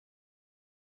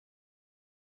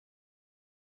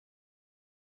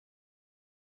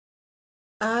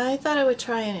I thought I would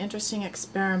try an interesting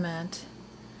experiment,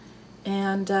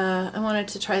 and I wanted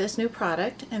to try this new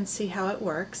product and see how it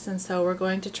works, and so we're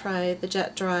going to try the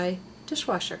Jet Dry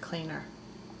dishwasher cleaner.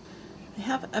 I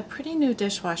have a pretty new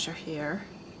dishwasher here.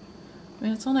 I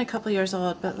mean, it's only a couple years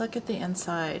old, but look at the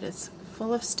inside. It's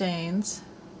full of stains.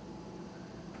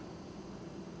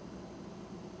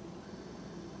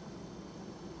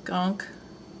 Gunk.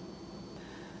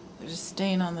 There's a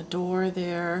stain on the door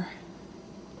there.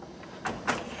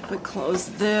 We close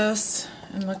this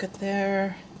and look at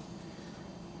there.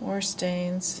 More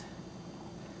stains.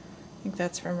 I think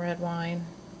that's from red wine.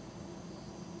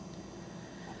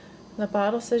 The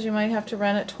bottle says you might have to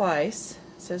run it twice.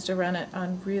 It says to run it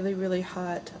on a really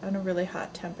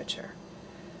hot temperature.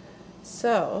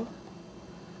 So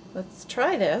let's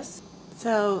try this.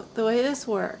 So the way this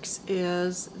works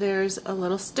is there's a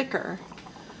little sticker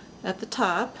at the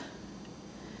top,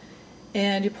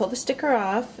 and you pull the sticker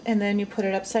off and then you put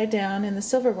it upside down in the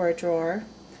silverware drawer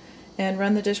and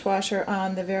run the dishwasher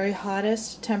on the very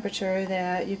hottest temperature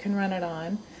that you can run it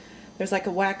on. There's like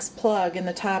a wax plug in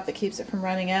the top that keeps it from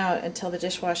running out until the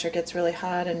dishwasher gets really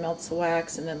hot and melts the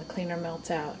wax, and then the cleaner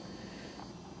melts out.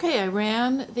 Okay, I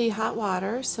ran the hot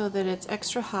water so that it's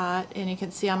extra hot, and you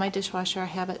can see on my dishwasher I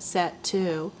have it set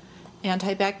to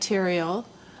antibacterial.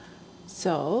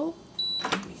 So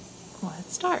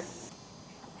let's start.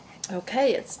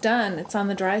 Okay, it's done. It's on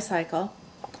the dry cycle.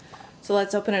 So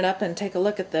let's open it up and take a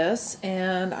look at this.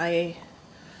 And I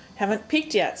haven't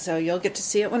peeked yet, so you'll get to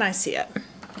see it when I see it.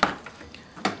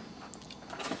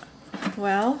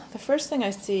 Well, the first thing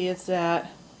I see is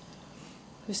that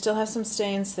we still have some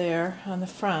stains there on the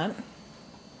front.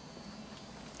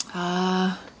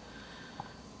 That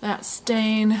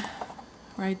stain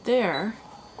right there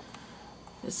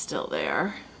is still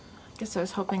there. I guess I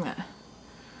was hoping that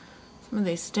some of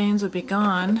these stains would be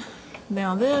gone.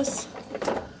 Now this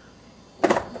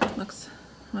looks,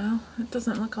 well, it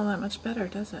doesn't look all that much better,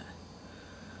 does it?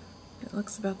 It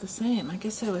looks about the same. I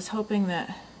guess I was hoping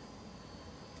that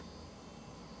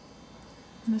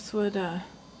this would that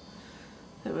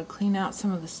would clean out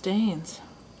some of the stains.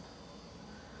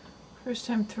 First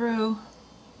time through,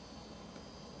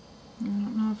 I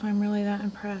don't know if I'm really that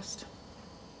impressed.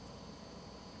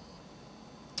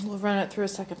 We'll run it through a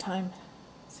second time,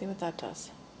 see what that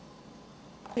does.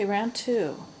 Okay, round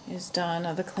 2 is done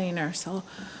of the cleaner, so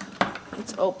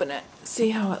let's open it,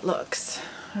 see how it looks.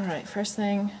 Alright, first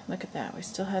thing, look at that. We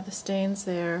still have the stains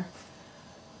there.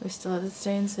 We still have the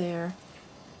stains there.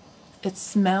 It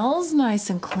smells nice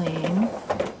and clean.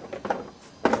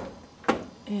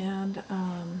 And,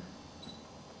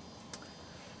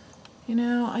 you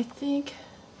know, I think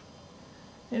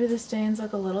maybe the stains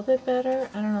look a little bit better.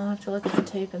 I don't know, I'll have to look at the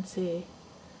tape and see.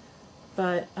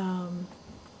 But,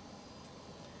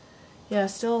 yeah,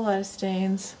 still a lot of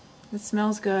stains. It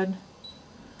smells good.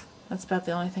 That's about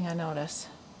the only thing I notice.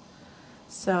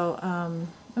 So, I'm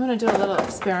going to do a little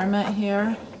experiment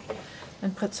here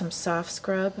and put some soft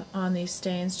scrub on these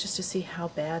stains just to see how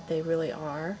bad they really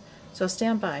are. So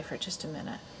stand by for just a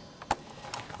minute.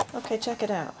 Okay, check it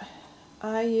out.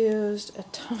 I used a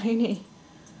tiny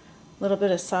little bit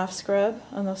of soft scrub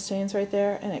on those stains right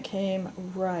there, and it came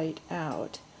right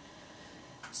out.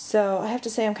 So I have to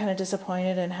say I'm kind of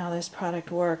disappointed in how this product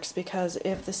works, because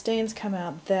if the stains come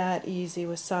out that easy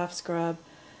with soft scrub,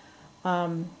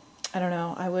 I don't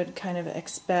know, I would kind of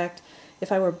expect,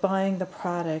 if I were buying the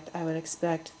product, I would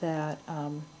expect that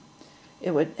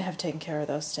it would have taken care of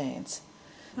those stains.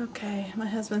 Okay, my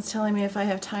husband's telling me if I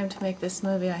have time to make this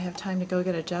movie, I have time to go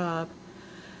get a job.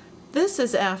 This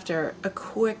is after a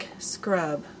quick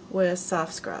scrub with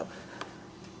soft scrub.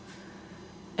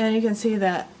 And you can see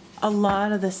that a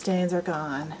lot of the stains are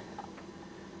gone.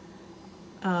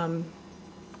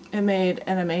 It made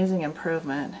an amazing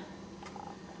improvement.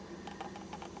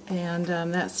 And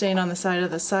that stain on the side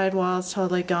of the sidewall is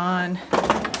totally gone.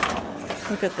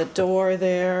 Look at the door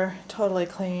there, totally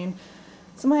clean.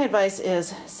 So my advice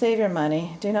is save your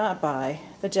money. Do not buy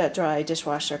the Jet Dry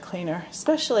dishwasher cleaner,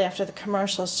 especially after the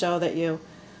commercials show that you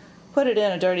put it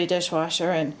in a dirty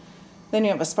dishwasher and then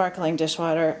you have a sparkling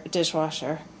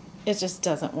dishwasher. It just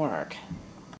doesn't work.